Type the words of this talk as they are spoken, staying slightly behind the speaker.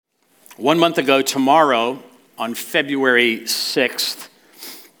1 month ago tomorrow, on February 6th,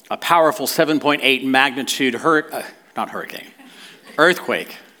 a powerful 7.8 magnitude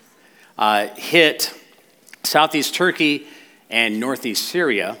earthquake hit southeast Turkey and northeast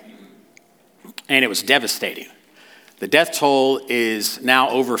Syria, and it was devastating. The death toll is now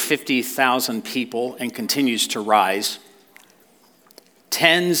over 50,000 people and continues to rise.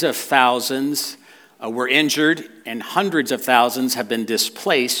 Tens of thousands were injured, and hundreds of thousands have been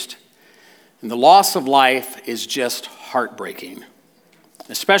displaced. And the loss of life is just heartbreaking,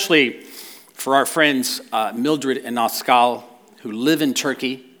 especially for our friends Mildred and Naskal, who live in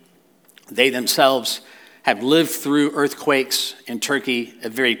Turkey. They themselves have lived through earthquakes in Turkey, a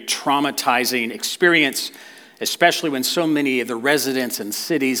very traumatizing experience, especially when so many of the residents and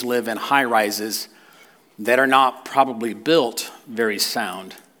cities live in high-rises that are not probably built very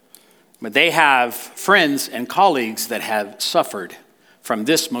sound. But they have friends and colleagues that have suffered from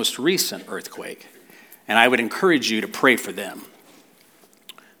this most recent earthquake. And I would encourage you to pray for them.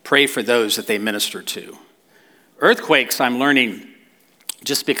 Pray for those that they minister to. Earthquakes, I'm learning,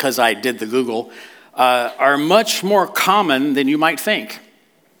 just because I did the Google, are much more common than you might think.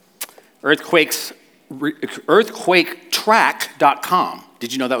 Earthquaketrack.com.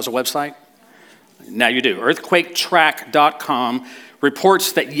 Did you know that was a website? Now you do. Earthquaketrack.com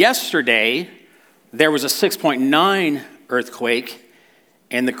reports that yesterday there was a 6.9 earthquake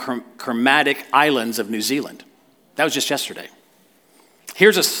in the Kermadec Islands of New Zealand. That was just yesterday.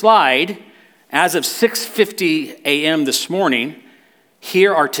 Here's a slide. As of 6:50 a.m. this morning,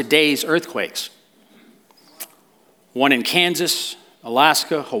 here are today's earthquakes. One in Kansas,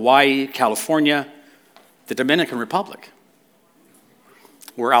 Alaska, Hawaii, California, the Dominican Republic,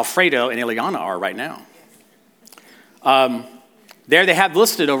 where Alfredo and Ileana are right now. There they have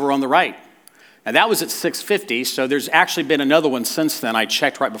listed over on the right. Now that was at 6:50, so there's actually been another one since then. I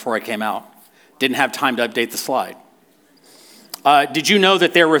checked right before I came out. Didn't have time to update the slide. Did you know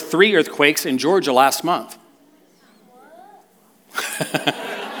that there were 3 earthquakes in Georgia last month?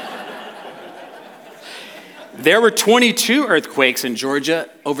 There were 22 earthquakes in Georgia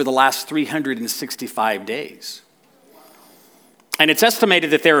over the last 365 days. And it's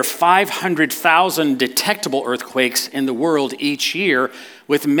estimated that there are 500,000 detectable earthquakes in the world each year,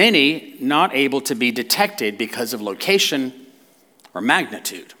 with many not able to be detected because of location or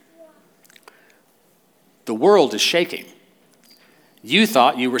magnitude. The world is shaking. You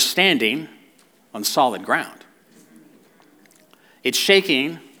thought you were standing on solid ground. It's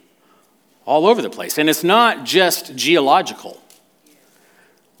shaking all over the place. And it's not just geological.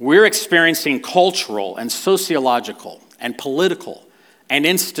 We're experiencing cultural and sociological and political and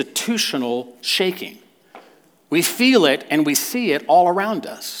institutional shaking. We feel it and we see it all around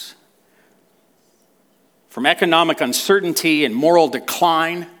us. From economic uncertainty and moral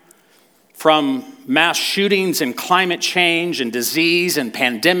decline, from mass shootings and climate change and disease and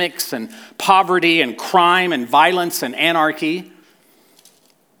pandemics and poverty and crime and violence and anarchy,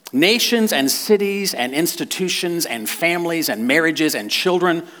 nations and cities and institutions and families and marriages and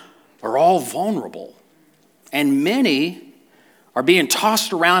children are all vulnerable. And many are being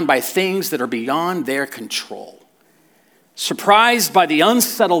tossed around by things that are beyond their control. Surprised by the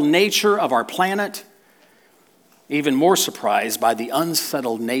unsettled nature of our planet, even more surprised by the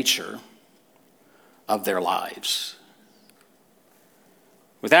unsettled nature of their lives.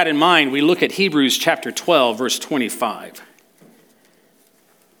 With that in mind, we look at Hebrews chapter 12, verse 25.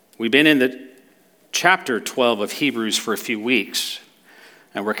 We've been in the chapter 12 of Hebrews for a few weeks,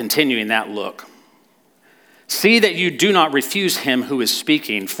 and we're continuing that look. See that you do not refuse him who is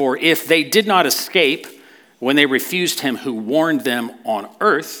speaking, for if they did not escape when they refused him who warned them on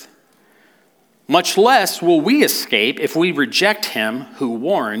earth, much less will we escape if we reject him who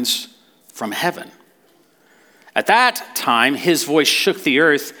warns from heaven. At that time, his voice shook the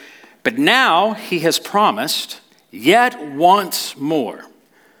earth, but now he has promised, yet once more,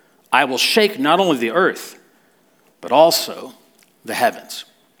 I will shake not only the earth, but also the heavens.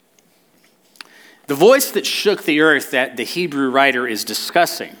 The voice that shook the earth that the Hebrew writer is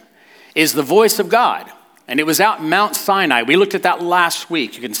discussing is the voice of God. And it was out Mount Sinai. We looked at that last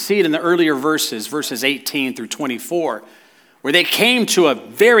week. You can see it in the earlier verses 18 through 24, where they came to a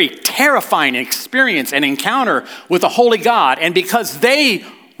very terrifying experience and encounter with a holy God. And because they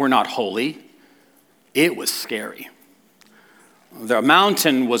were not holy, it was scary. The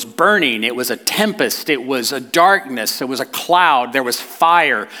mountain was burning. It was a tempest. It was a darkness. It was a cloud. There was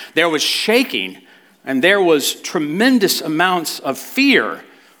fire. There was shaking. And there was tremendous amounts of fear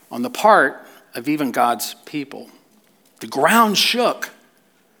on the part of even God's people. The ground shook,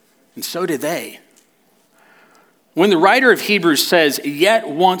 and so did they. When the writer of Hebrews says, "Yet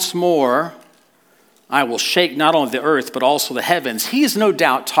once more I will shake not only the earth but also the heavens," he is no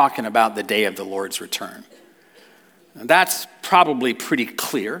doubt talking about the day of the Lord's return. And that's probably pretty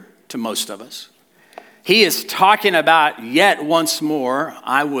clear to most of us. He is talking about, yet once more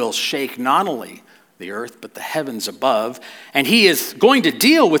I will shake not only the earth but the heavens above. And he is going to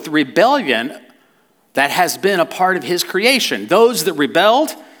deal with the rebellion that has been a part of his creation. Those that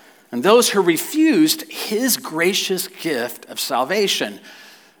rebelled and those who refused his gracious gift of salvation.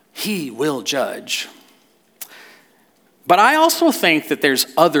 He will judge. But I also think that there's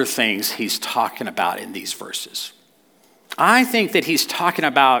other things he's talking about in these verses. I think that he's talking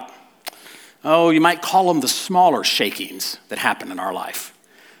about, you might call them the smaller shakings that happen in our life.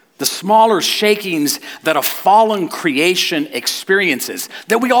 The smaller shakings that a fallen creation experiences,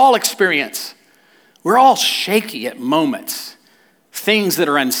 that we all experience. We're all shaky at moments. Things that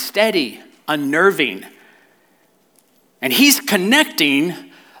are unsteady, unnerving. And he's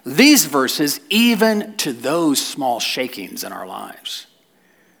connecting these verses even to those small shakings in our lives.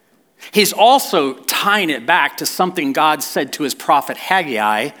 He's also tying it back to something God said to his prophet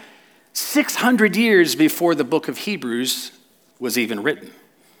Haggai 600 years before the book of Hebrews was even written.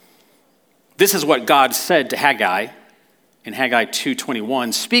 This is what God said to Haggai in Haggai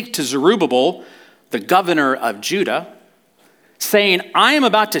 2:21. "Speak to Zerubbabel, the governor of Judah, saying, I am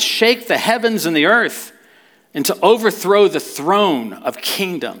about to shake the heavens and the earth and to overthrow the throne of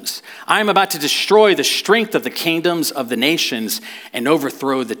kingdoms. I am about to destroy the strength of the kingdoms of the nations and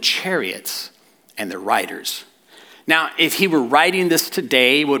overthrow the chariots and the riders." Now, if he were writing this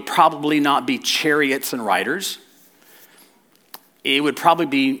today, it would probably not be chariots and riders. It would probably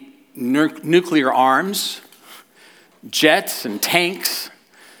be nuclear arms, jets and tanks,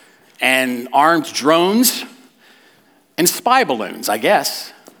 and armed drones, and spy balloons, I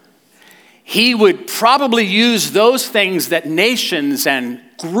guess. He would probably use those things that nations and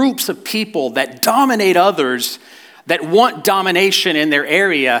groups of people that dominate others, that want domination in their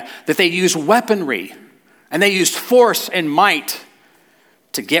area, that they use weaponry and they use force and might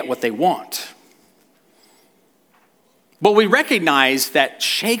to get what they want. But we recognize that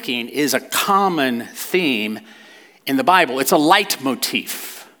shaking is a common theme in the Bible. It's a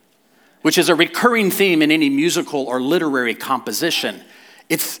leitmotif, which is a recurring theme in any musical or literary composition.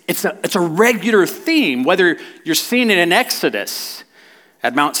 It's a regular theme, whether you're seeing it in Exodus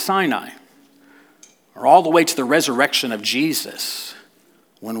at Mount Sinai, or all the way to the resurrection of Jesus,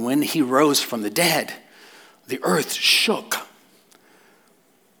 when he rose from the dead, the earth shook,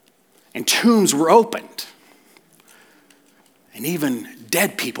 and tombs were opened, and even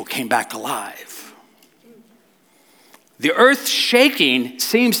dead people came back alive. The earth shaking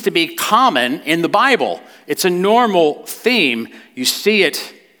seems to be common in the Bible. It's a normal theme. You see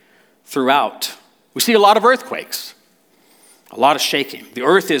it throughout. We see a lot of earthquakes, a lot of shaking. The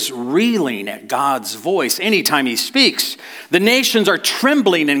earth is reeling at God's voice anytime he speaks. The nations are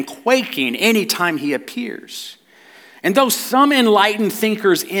trembling and quaking anytime he appears. And though some enlightened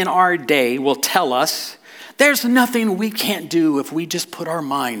thinkers in our day will tell us there's nothing we can't do if we just put our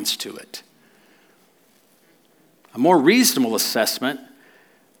minds to it, a more reasonable assessment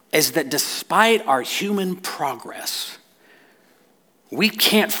is that despite our human progress, we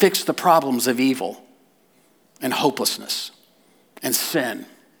can't fix the problems of evil and hopelessness and sin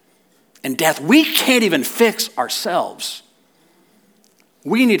and death. We can't even fix ourselves.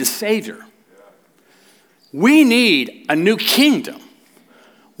 We need a Savior. We need a new kingdom.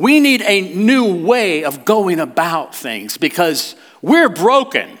 We need a new way of going about things because we're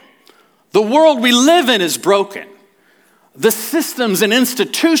broken. The world we live in is broken. The systems and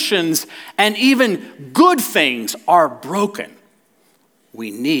institutions and even good things are broken.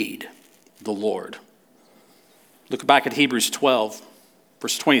 We need the Lord. Look back at Hebrews 12,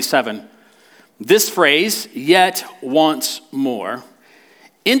 verse 27. This phrase, "yet once more,"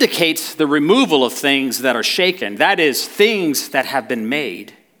 indicates the removal of things that are shaken, that is, things that have been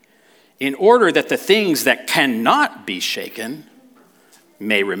made, in order that the things that cannot be shaken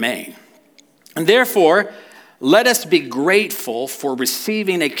may remain. And therefore, let us be grateful for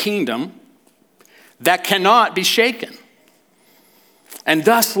receiving a kingdom that cannot be shaken. And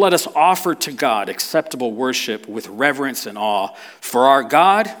thus let us offer to God acceptable worship with reverence and awe, for our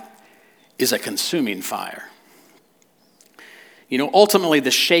God is a consuming fire. You know, ultimately the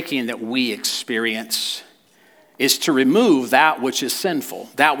shaking that we experience is to remove that which is sinful,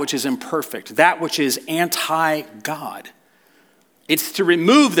 that which is imperfect, that which is anti-God. It's to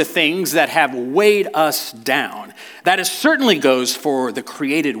remove the things that have weighed us down. That certainly goes for the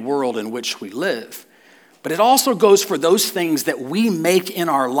created world in which we live. But it also goes for those things that we make in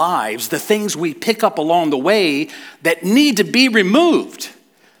our lives, the things we pick up along the way that need to be removed.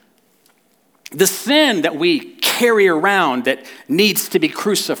 The sin that we carry around that needs to be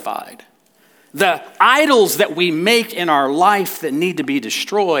crucified. The idols that we make in our life that need to be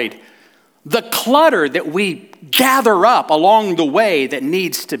destroyed. The clutter that we gather up along the way that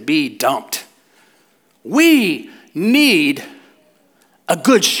needs to be dumped. We need a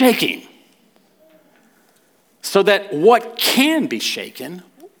good shaking so that what can be shaken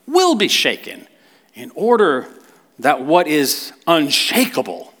will be shaken in order that what is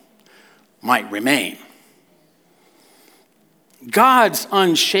unshakable might remain. God's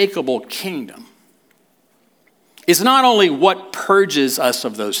unshakable kingdom is not only what purges us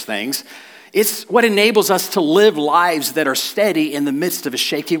of those things, it's what enables us to live lives that are steady in the midst of a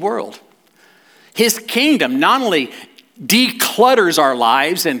shaky world. His kingdom not only declutters our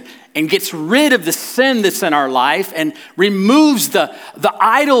lives and gets rid of the sin that's in our life and removes the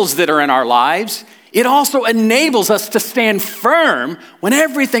idols that are in our lives, it also enables us to stand firm when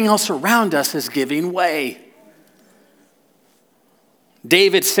everything else around us is giving way.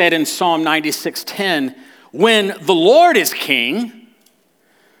 David said in Psalm 96:10, "When the Lord is king,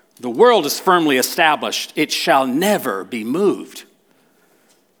 the world is firmly established. It shall never be moved."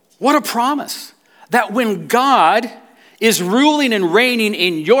 What a promise that when God is ruling and reigning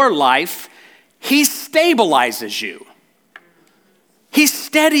in your life, he stabilizes you. He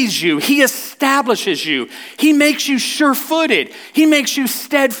steadies you. He establishes you. He makes you sure-footed. He makes you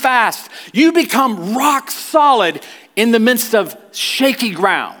steadfast. You become rock solid in the midst of shaky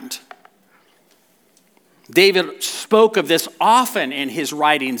ground. David spoke of this often in his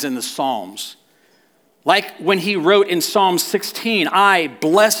writings in the Psalms. Like when he wrote in Psalm 16, "I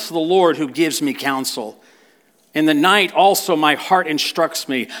bless the Lord who gives me counsel. In the night also my heart instructs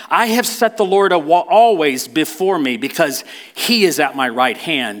me. I have set the Lord always before me because he is at my right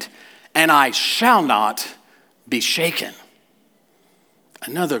hand, and I shall not be shaken."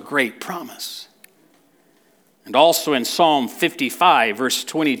 Another great promise. And also in Psalm 55, verse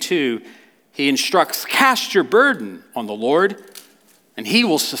 22, he instructs, "Cast your burden on the Lord, and he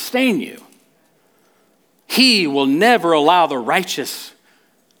will sustain you. He will never allow the righteous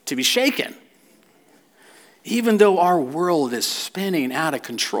to be shaken." Even though our world is spinning out of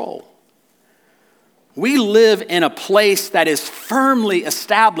control, we live in a place that is firmly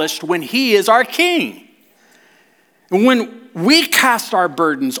established when he is our king. And when we cast our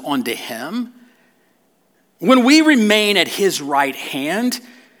burdens onto him, when we remain at his right hand,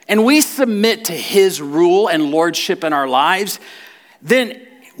 and we submit to his rule and lordship in our lives, then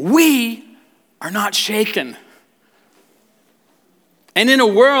we are not shaken. And in a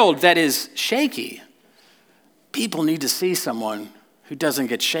world that is shaky, people need to see someone who doesn't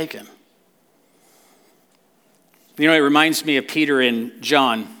get shaken. You know, it reminds me of Peter and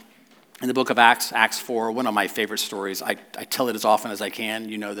John in the book of Acts, Acts 4, one of my favorite stories. I tell it as often as I can.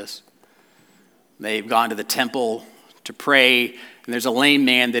 You know this. They've gone to the temple to pray, and there's a lame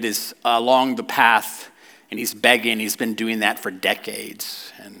man that is along the path, and he's begging. He's been doing that for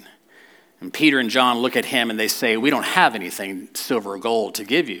decades. And Peter and John look at him, and they say, "We don't have anything, silver or gold, to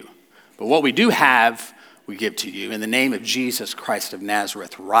give you. But what we do have, we give to you. In the name of Jesus Christ of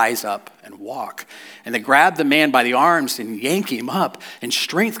Nazareth, rise up and walk." And they grab the man by the arms and yank him up, and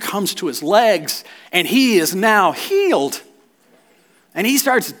strength comes to his legs, and he is now healed. And he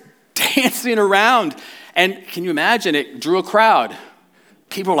starts dancing around. And can you imagine? It drew a crowd.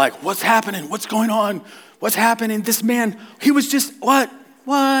 People are like, "What's happening? What's going on? What's happening? This man, he was just, what?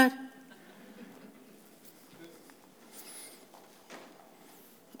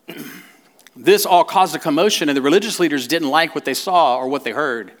 This all caused a commotion, and the religious leaders didn't like what they saw or what they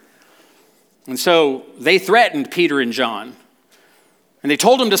heard. And so they threatened Peter and John. And they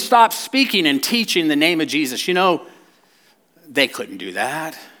told them to stop speaking and teaching the name of Jesus. You know, they couldn't do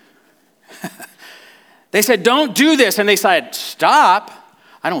that. They said, "Don't do this." And they said, "Stop?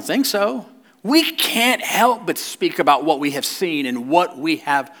 I don't think so. We can't help but speak about what we have seen and what we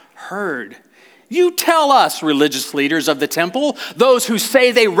have heard. You tell us, religious leaders of the temple, those who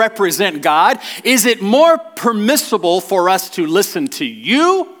say they represent God, is it more permissible for us to listen to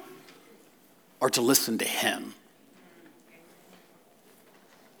you or to listen to him?"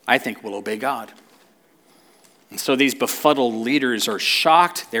 I think we'll obey God. And so these befuddled leaders are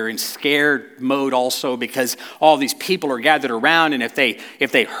shocked. They're in scared mode also because all these people are gathered around. And if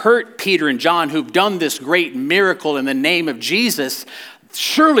they hurt Peter and John, who've done this great miracle in the name of Jesus,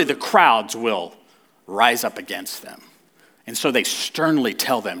 surely the crowds will rise up against them. And so they sternly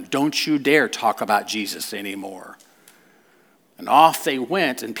tell them, "Don't you dare talk about Jesus anymore." And off they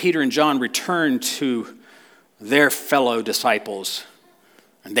went, and Peter and John returned to their fellow disciples,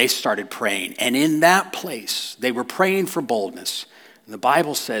 and they started praying. And in that place, they were praying for boldness. And the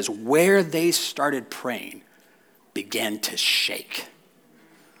Bible says where they started praying began to shake.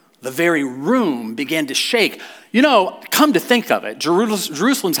 The very room began to shake. You know, come to think of it,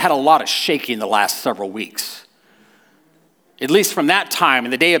 Jerusalem's had a lot of shaking the last several weeks. At least from that time,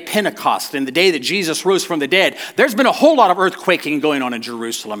 in the day of Pentecost, in the day that Jesus rose from the dead, there's been a whole lot of earthquaking going on in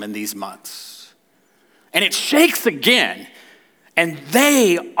Jerusalem in these months. And it shakes again, and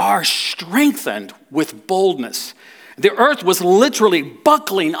they are strengthened with boldness. The earth was literally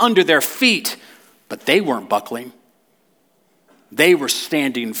buckling under their feet, but they weren't buckling. They were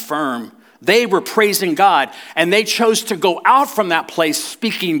standing firm. They were praising God, and they chose to go out from that place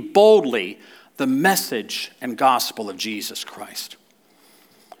speaking boldly the message and gospel of Jesus Christ.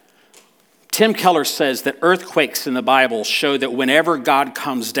 Tim Keller says that earthquakes in the Bible show that whenever God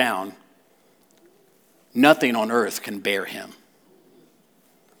comes down, nothing on earth can bear him.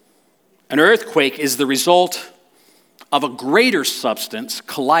 An earthquake is the result of a greater substance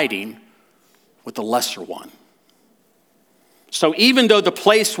colliding with a lesser one. So even though the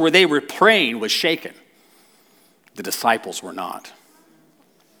place where they were praying was shaken, the disciples were not.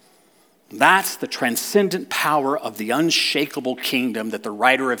 That's the transcendent power of the unshakable kingdom that the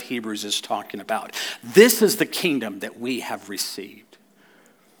writer of Hebrews is talking about. This is the kingdom that we have received.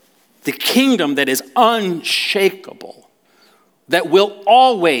 The kingdom that is unshakable, that will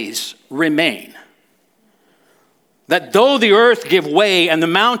always remain. That though the earth give way and the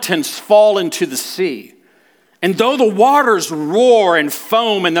mountains fall into the sea, and though the waters roar and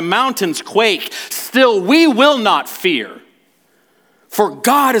foam and the mountains quake, still we will not fear. For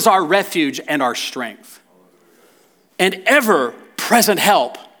God is our refuge and our strength, and ever-present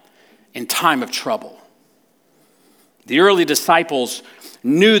help in time of trouble. The early disciples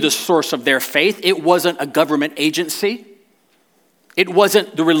knew the source of their faith. It wasn't a government agency. It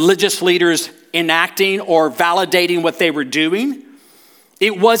wasn't the religious leaders enacting or validating what they were doing.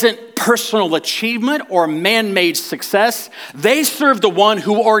 It wasn't personal achievement or man-made success. They served the one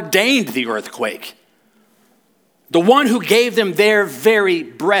who ordained the earthquake. The one who gave them their very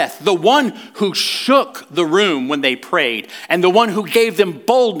breath, the one who shook the room when they prayed, and the one who gave them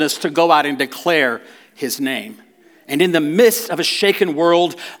boldness to go out and declare his name. And in the midst of a shaken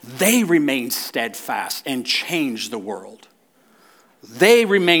world, they remained steadfast and changed the world. They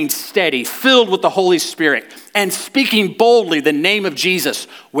remained steady, filled with the Holy Spirit, and speaking boldly the name of Jesus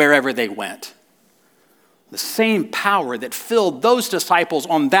wherever they went. The same power that filled those disciples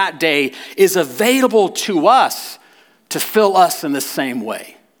on that day is available to us to fill us in the same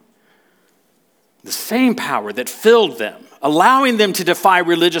way. The same power that filled them, allowing them to defy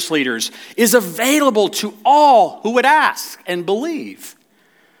religious leaders, is available to all who would ask and believe.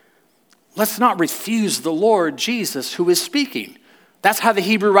 Let's not refuse the Lord Jesus who is speaking. That's how the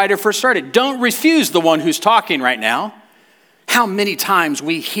Hebrew writer first started. Don't refuse the one who's talking right now. How many times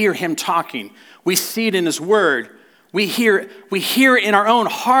we hear him talking. We see it in his word. We hear it in our own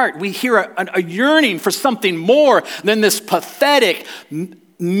heart. We hear a yearning for something more than this pathetic,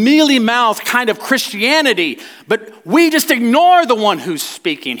 mealy-mouthed kind of Christianity. But we just ignore the one who's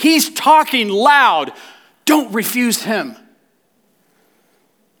speaking. He's talking loud. Don't refuse him.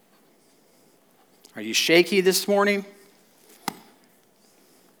 Are you shaky this morning?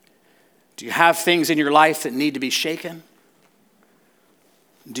 Do you have things in your life that need to be shaken?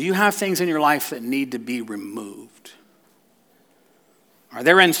 Do you have things in your life that need to be removed? Are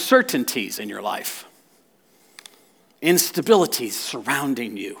there uncertainties in your life? Instabilities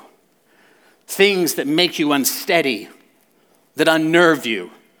surrounding you? Things that make you unsteady, that unnerve you?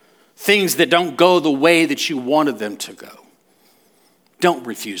 Things that don't go the way that you wanted them to go? Don't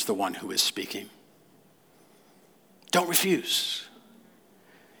refuse the one who is speaking. Don't refuse.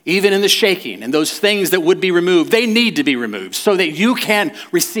 Even in the shaking and those things that would be removed, they need to be removed so that you can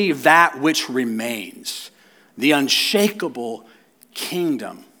receive that which remains, the unshakable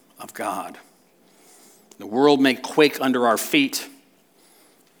kingdom of God. The world may quake under our feet,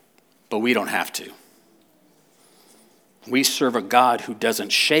 but we don't have to. We serve a God who doesn't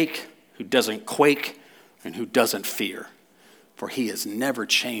shake, who doesn't quake, and who doesn't fear, for he is never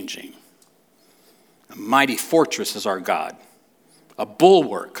changing. A mighty fortress is our God, a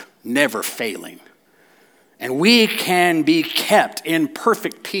bulwark never failing. And we can be kept in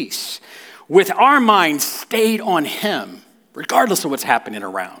perfect peace with our minds stayed on him, regardless of what's happening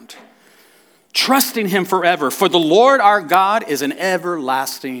around. Trusting him forever, for the Lord our God is an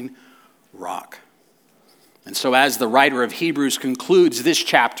everlasting rock. And so as the writer of Hebrews concludes this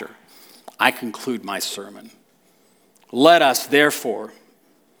chapter, I conclude my sermon. Let us therefore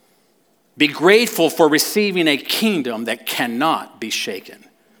Be grateful for receiving a kingdom that cannot be shaken.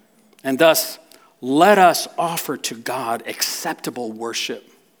 And thus, let us offer to God acceptable worship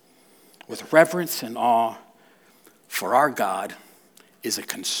with reverence and awe, for our God is a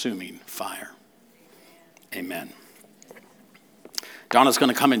consuming fire. Amen. Donna's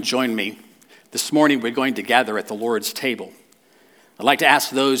going to come and join me. This morning, we're going to gather at the Lord's table. I'd like to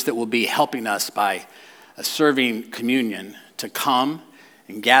ask those that will be helping us by serving communion to come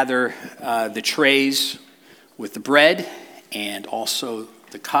and gather the trays with the bread and also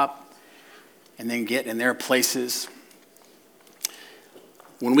the cup, and then get in their places.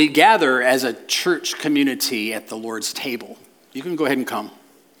 When we gather as a church community at the Lord's table, you can go ahead and come.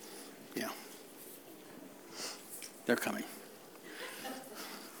 Yeah. They're coming.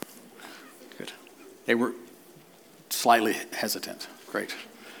 Good. They were slightly hesitant. Great.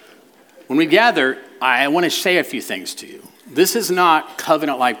 When we gather, I want to say a few things to you. This is not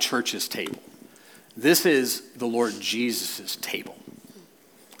Covenant Life Church's table. This is the Lord Jesus' table.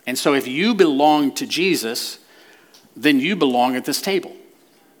 And so if you belong to Jesus, then you belong at this table.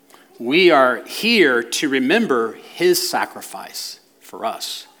 We are here to remember his sacrifice for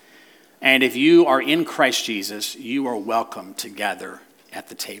us. And if you are in Christ Jesus, you are welcome to gather at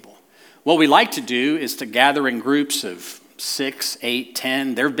the table. What we like to do is to gather in groups of 6, 8,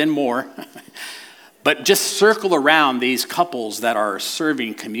 10. There have been more. But just circle around these couples that are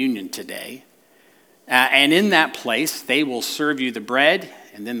serving communion today. And in that place, they will serve you the bread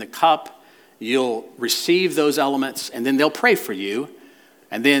and then the cup. You'll receive those elements, and then they'll pray for you.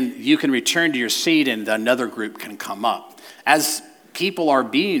 And then you can return to your seat, and another group can come up. As people are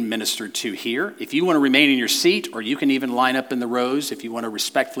being ministered to here, if you want to remain in your seat, or you can even line up in the rows, if you want to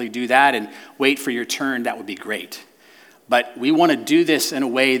respectfully do that and wait for your turn, that would be great. But we want to do this in a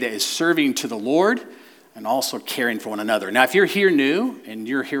way that is serving to the Lord and also caring for one another. Now, if you're here new and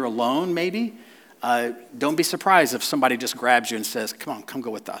you're here alone, maybe, don't be surprised if somebody just grabs you and says, come go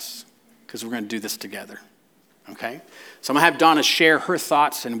with us, because we're going to do this together. Okay? So I'm going to have Donna share her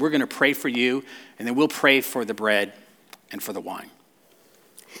thoughts, and we're going to pray for you, and then we'll pray for the bread and for the wine.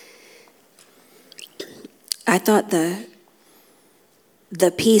 I thought the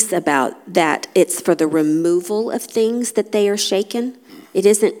piece about that it's for the removal of things that they are shaken. It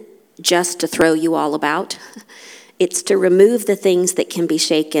isn't just to throw you all about. It's to remove the things that can be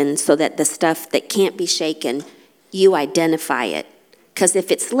shaken so that the stuff that can't be shaken, you identify it. Because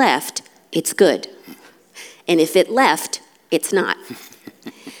if it's left, it's good. And if it left, it's not.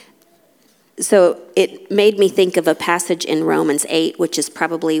 So it made me think of a passage in Romans 8, which is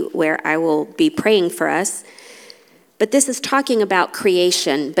probably where I will be praying for us. But this is talking about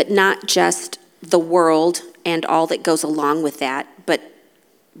creation, but not just the world and all that goes along with that, but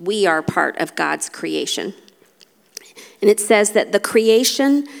we are part of God's creation. And it says that the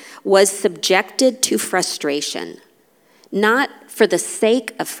creation was subjected to frustration, not for the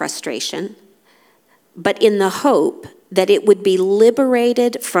sake of frustration, but in the hope that it would be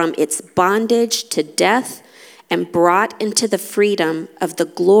liberated from its bondage to death and brought into the freedom of the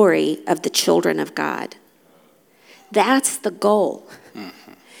glory of the children of God. That's the goal.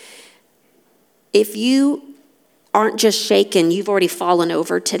 Mm-hmm. If you aren't just shaken, you've already fallen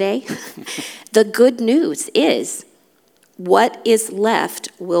over today. The good news is what is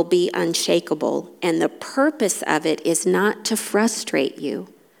left will be unshakable, and the purpose of it is not to frustrate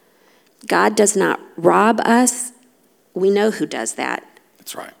you. God does not rob us. We know who does that.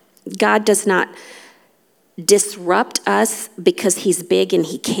 That's right. God does not disrupt us because he's big and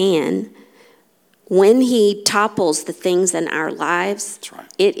he can. When he topples the things in our lives, that's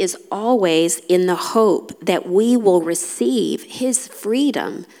right, it is always in the hope that we will receive his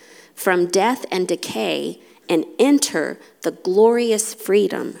freedom from death and decay and enter the glorious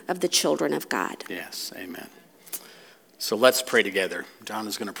freedom of the children of God. Yes, amen. So let's pray together. John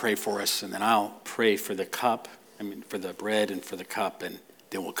is going to pray for us, and then I'll pray for the cup, for the bread and for the cup, and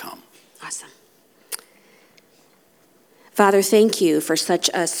then we'll come. Awesome. Father, thank you for such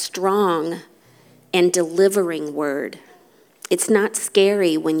a strong and delivering word. It's not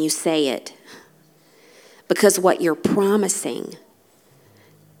scary when you say it, because what you're promising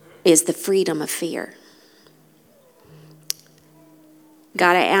is the freedom of fear.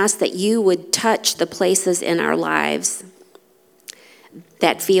 God, I ask that you would touch the places in our lives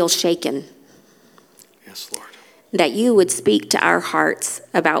that feel shaken. Yes, Lord. That you would speak to our hearts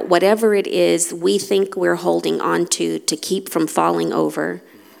about whatever it is we think we're holding on to keep from falling over.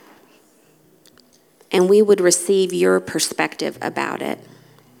 And we would receive your perspective about it.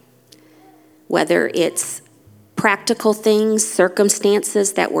 Whether it's practical things,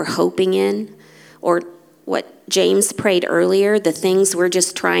 circumstances that we're hoping in, or what James prayed earlier, the things we're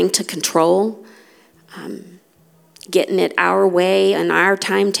just trying to control, getting it our way on our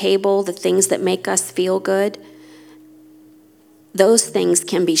timetable, the things that make us feel good, those things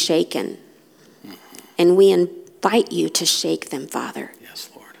can be shaken. And we invite you to shake them, Father. Yes,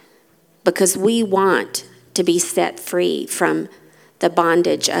 Lord. Because we want to be set free from the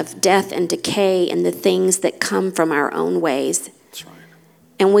bondage of death and decay and the things that come from our own ways. That's right.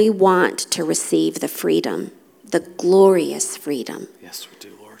 And we want to receive the freedom, the glorious freedom. Yes, we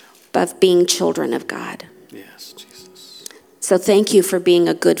do, Lord. Of being children of God. Yes, Jesus. So thank you for being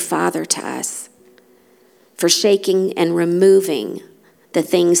a good Father to us, for shaking and removing the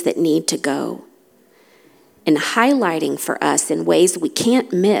things that need to go, and highlighting for us in ways we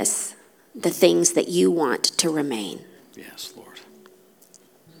can't miss the things that you want to remain. Yes, Lord.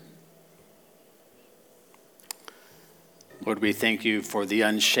 Lord, we thank you for the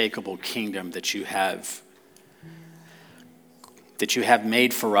unshakable kingdom that you have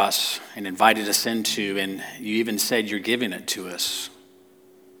made for us and invited us into, and you even said you're giving it to us,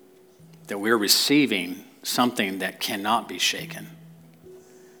 that we're receiving something that cannot be shaken.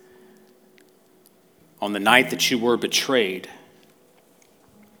 On the night that you were betrayed,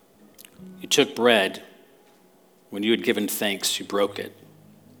 you took bread. When you had given thanks, you broke it.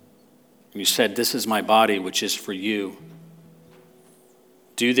 And you said, "This is my body, which is for you.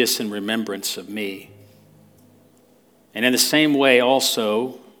 Do this in remembrance of me." And in the same way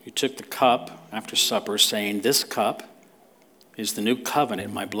also, you took the cup after supper, saying, "This cup is the new covenant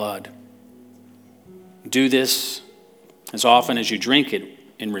in my blood. Do this as often as you drink it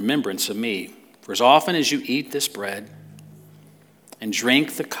in remembrance of me. For as often as you eat this bread and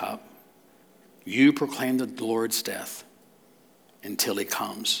drink the cup, you proclaim the Lord's death until he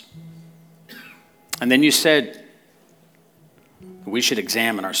comes." And then you said we should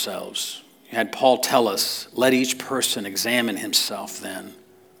examine ourselves. You had Paul tell us, let each person examine himself then.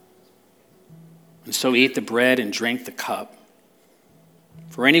 And so eat the bread and drink the cup.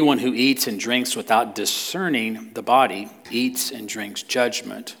 For anyone who eats and drinks without discerning the body eats and drinks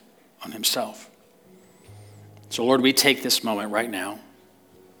judgment on himself. So Lord, we take this moment right now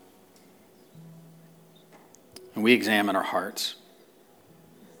and we examine our hearts.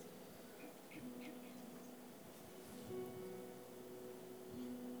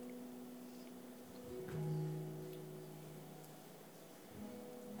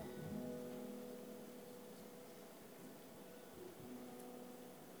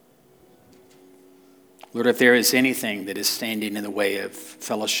 Lord, if there is anything that is standing in the way of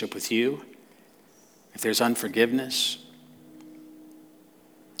fellowship with you, if there's unforgiveness,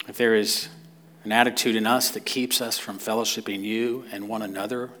 if there is an attitude in us that keeps us from fellowshipping you and one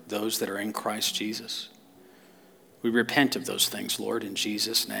another, those that are in Christ Jesus, we repent of those things, Lord, in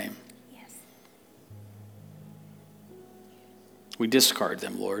Jesus' name. Yes. We discard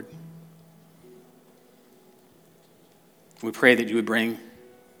them, Lord. We pray that you would bring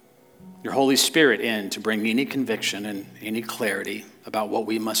your Holy Spirit in to bring any conviction and any clarity about what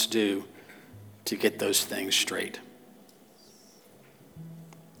we must do to get those things straight.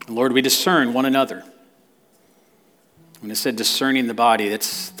 And Lord, we discern one another. When it said discerning the body,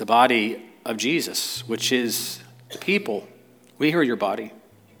 that's the body of Jesus, which is the people. We are your body.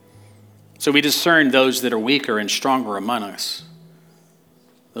 So we discern those that are weaker and stronger among us,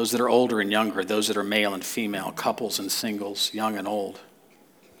 those that are older and younger, those that are male and female, couples and singles, young and old.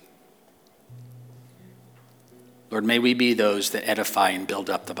 Lord, may we be those that edify and build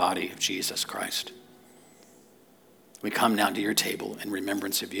up the body of Jesus Christ. We come now to your table in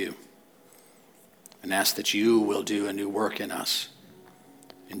remembrance of you and ask that you will do a new work in us.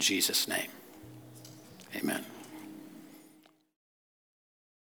 In Jesus' name, amen.